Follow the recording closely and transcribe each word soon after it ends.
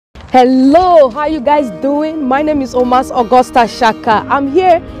Hello, how you guys doing? My name is Omas Augusta Shaka. I'm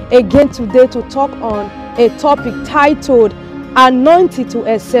here again today to talk on a topic titled Anointed to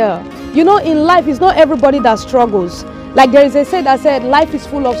Excel. You know, in life, it's not everybody that struggles. Like there is a saying that said, life is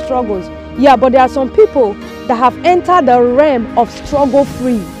full of struggles. Yeah, but there are some people that have entered the realm of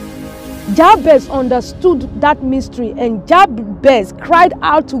struggle-free. Jabez understood that mystery, and Jabez cried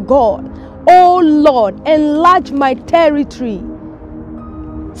out to God, "Oh Lord, enlarge my territory.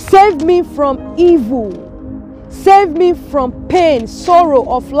 Save me from evil. Save me from pain, sorrow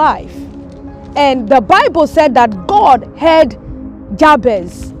of life." And the Bible said that God heard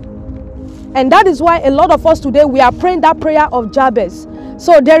Jabez. And that is why a lot of us today, we are praying that prayer of Jabez.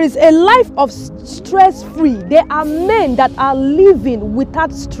 So there is a life of stress-free. There are men that are living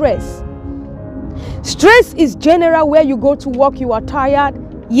without stress. Stress is general. Where you go to work, you are tired.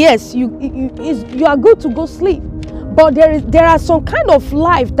 Yes, you are good to go sleep. But there are some kind of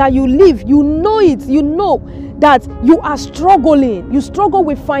life that you live. You know it. You know that you are struggling. You struggle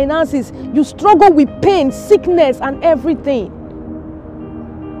with finances. You struggle with pain, sickness, and everything.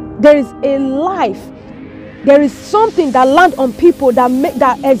 There is a life. There is something that lands on people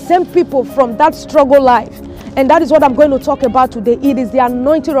that exempt people from that struggle life. And that is what I'm going to talk about today. It is the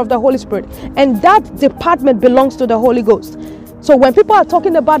anointing of the Holy Spirit. And that department belongs to the Holy Ghost. So when people are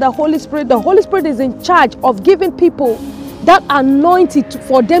talking about the Holy Spirit is in charge of giving people that anointing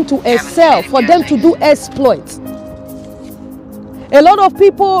for them to excel, for them to do exploits. A lot of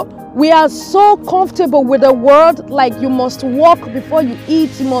people, we are so comfortable with the word, like you must walk before you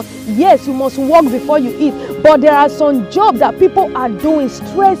eat. You must walk before you eat. But there are some jobs that people are doing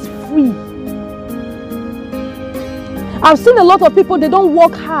stress-free. I've seen a lot of people, they don't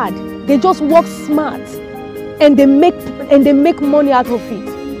work hard. They just work smart. And they make money out of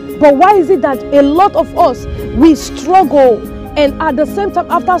it. But why is it that a lot of us, we struggle, and at the same time,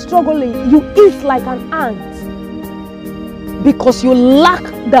 after struggling, you eat like an ant? Because you lack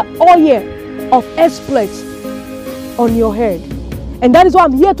the oil of exploits on your head. And that is why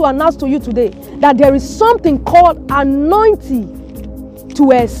I'm here to announce to you today that there is something called anointing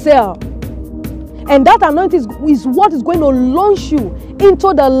to excel. And that anointing is what is going to launch you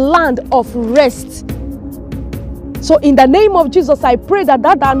into the land of rest. So in the name of Jesus, I pray that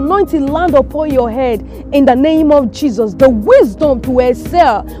anointing land upon your head. In the name of Jesus, the wisdom to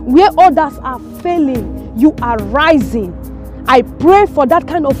excel where others are failing, you are rising. I pray for that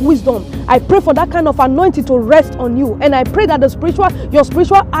kind of wisdom. I pray for that kind of anointing to rest on you. And I pray that your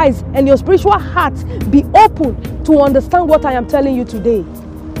spiritual eyes and your spiritual heart be open to understand what I am telling you today.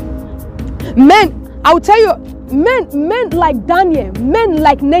 Men, I will tell you, men like Daniel, men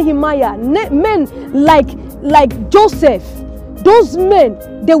like Nehemiah, men like Joseph, those men,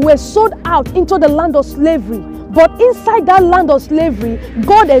 they were sold out into the land of slavery. But inside that land of slavery,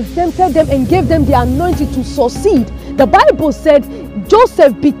 God exempted them and gave them the anointing to succeed. The Bible said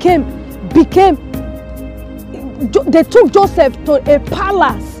Joseph they took Joseph to a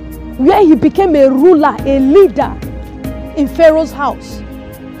palace where he became a ruler, a leader in Pharaoh's house.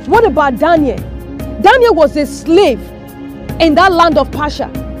 What about Daniel? Daniel was a slave in that land of Persia.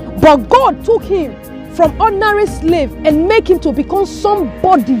 But God took him from ordinary slave and make him to become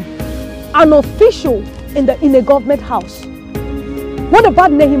somebody, an official in a government house. What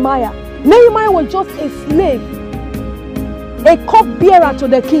about Nehemiah? Nehemiah was just a slave, a cupbearer to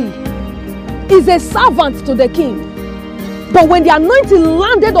the king. He's a servant to the king. But when the anointing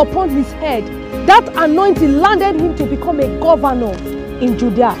landed upon his head, that anointing landed him to become a governor in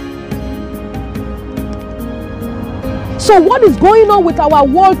Judea. So what is going on with our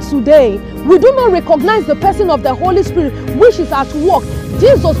world today? We do not recognize the person of the Holy Spirit, which is at work.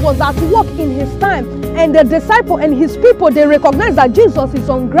 Jesus was at work in his time, and the disciple and his people, they recognize that Jesus is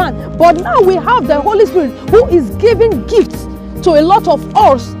on ground. But now we have the Holy Spirit who is giving gifts to a lot of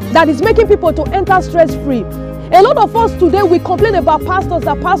us that is making people to enter stress-free. A lot of us today, we complain about pastors,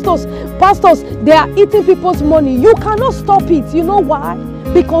 they are eating people's money. You cannot stop it. You know why?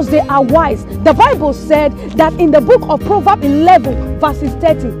 Because they are wise. The Bible said that in the book of Proverbs 11 verses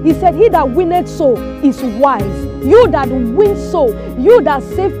 30, he said, "He that winneth soul is wise." You that win soul, you that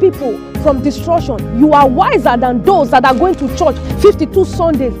save people from destruction, you are wiser than those that are going to church 52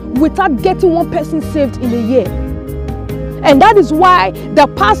 Sundays without getting one person saved in a year. And that is why the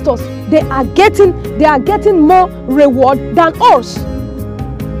pastors, they are getting more reward than us.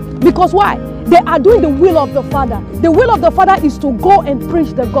 Because why? They are doing the will of the Father. The will of the Father is to go and preach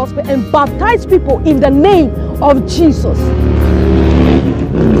the gospel and baptize people in the name of Jesus.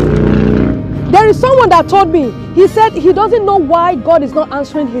 There is someone that told me, he said he doesn't know why God is not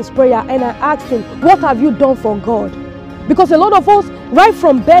answering his prayer. And I asked him, what have you done for God? Because a lot of us, right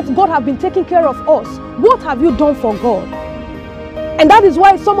from birth, God have been taking care of us. What have you done for God? And that is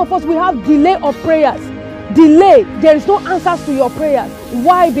why some of us, we have delay of prayers. Delay. There is no answers to your prayers.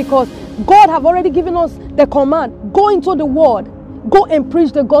 Why? Because God have already given us the command. Go into the world. Go and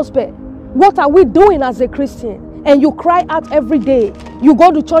preach the gospel. What are we doing as a Christian? And you cry out every day. You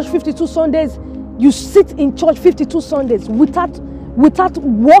go to church 52 Sundays. You sit in church 52 Sundays without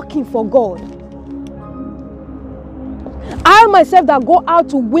working for God. I myself that go out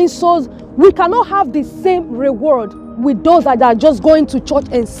to win souls, we cannot have the same reward with those that are just going to church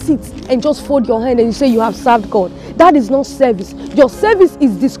and sit and just fold your hand and you say you have served God. That is not service. Your service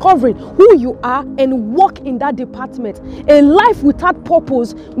is discovering who you are and walk in that department. A life without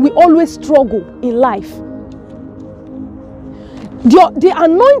purpose, we always struggle in life. The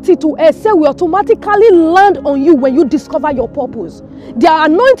anointing to excel will automatically land on you when you discover your purpose. The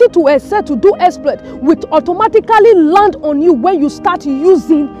anointing to excel, to do exploit, will automatically land on you when you start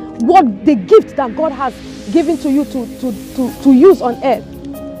using what the gift that God has given to you to use on earth.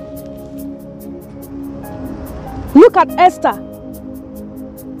 Look at Esther.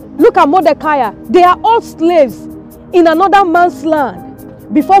 Look at Mordecai. They are all slaves in another man's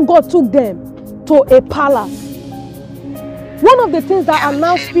land before God took them to a palace. One of the things that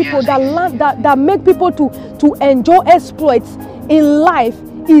announce people, that make people to enjoy exploits in life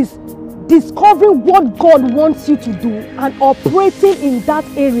is discovering what God wants you to do and operating in that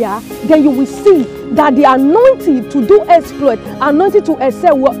area. Then you will see that the anointing to do exploit, anointing to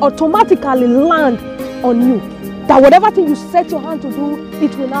excel will automatically land on you. That whatever thing you set your hand to do,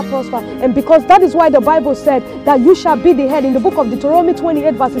 it will not prosper. And because that is why the Bible said that you shall be the head. In the book of Deuteronomy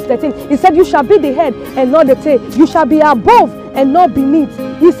 28 verses 13, it said you shall be the head and not the tail. You shall be above and not beneath.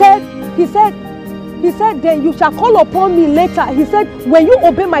 He said, then you shall call upon me later. He said, when you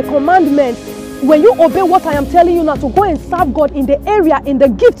obey my commandments, when you obey what I am telling you now to go and serve God in the area, in the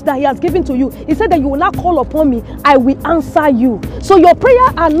gift that He has given to you, He said that you will not call upon me, I will answer you. So your prayer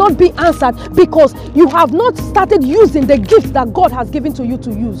are not being answered because you have not started using the gift that God has given to you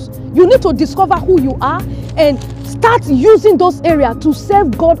to use. You need to discover who you are and start using those areas to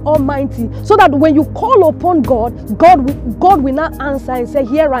serve God Almighty, so that when you call upon God, God will not answer and say,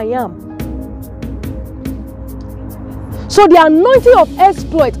 here I am. So the anointing of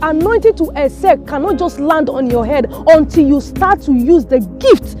exploit, anointing to excel, cannot just land on your head until you start to use the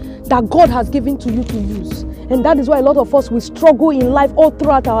gift that God has given to you to use. And that is why a lot of us, we struggle in life all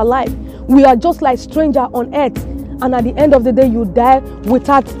throughout our life. We are just like strangers on earth. And at the end of the day, you die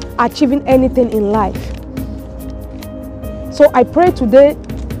without achieving anything in life. So I pray today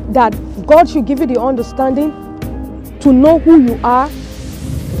that God should give you the understanding to know who you are,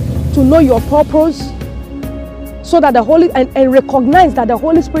 to know your purpose, so that the Holy and recognize that the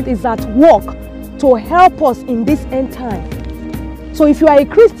Holy Spirit is at work to help us in this end time. So if you are a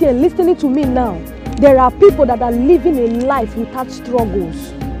Christian listening to me now, there are people that are living a life without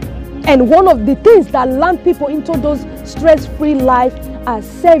struggles. And one of the things that land people into those stress-free life are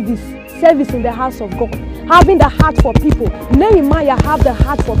service in the house of God. Having the heart for people. Nehemiah had the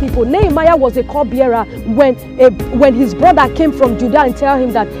heart for people. Nehemiah was a cupbearer when his brother came from Judah and tell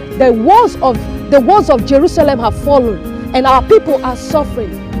him that the walls of Jerusalem have fallen and our people are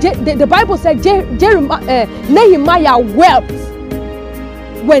suffering. The Bible said Nehemiah wept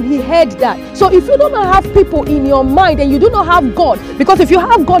when he heard that. So if you do not have people in your mind and you do not have God, because if you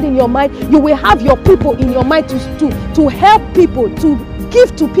have God in your mind, you will have your people in your mind to help people, to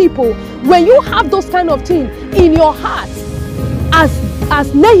give to people. When you have those kind of things in your heart, as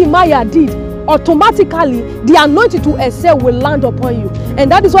Nehemiah did, automatically the anointing to excel will land upon you.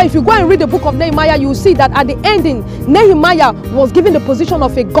 And that is why if you go and read the book of Nehemiah, you will see that at the ending, Nehemiah was given the position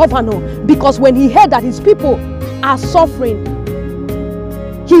of a governor, because when he heard that his people are suffering,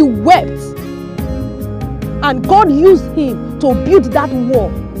 he wept, and God used him to build that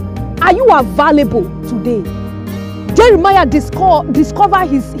wall. Are you available today? Jeremiah discovered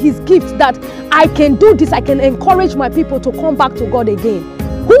his gift, that I can do this, I can encourage my people to come back to God again.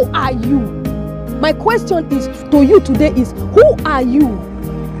 Who are you? My question is to you today is, who are you?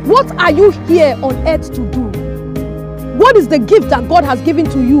 What are you here on earth to do? What is the gift that God has given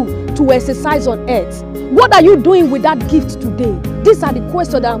to you to exercise on earth? What are you doing with that gift today? These are the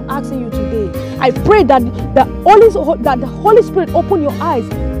questions that I'm asking you today. I pray that the Holy Spirit open your eyes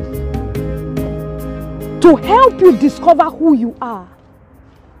to help you discover who you are.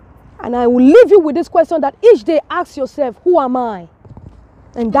 And I will leave you with this question, that each day ask yourself, who am I?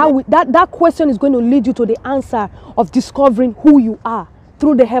 And that question is going to lead you to the answer of discovering who you are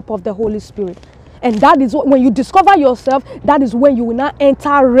through the help of the Holy Spirit. And that is when you discover yourself, that is when you will now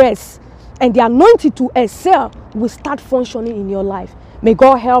enter rest. And the anointing to excel will start functioning in your life. May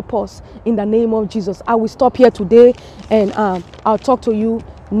God help us in the name of Jesus. I will stop here today, and I'll talk to you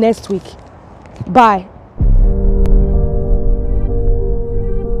next week. Bye.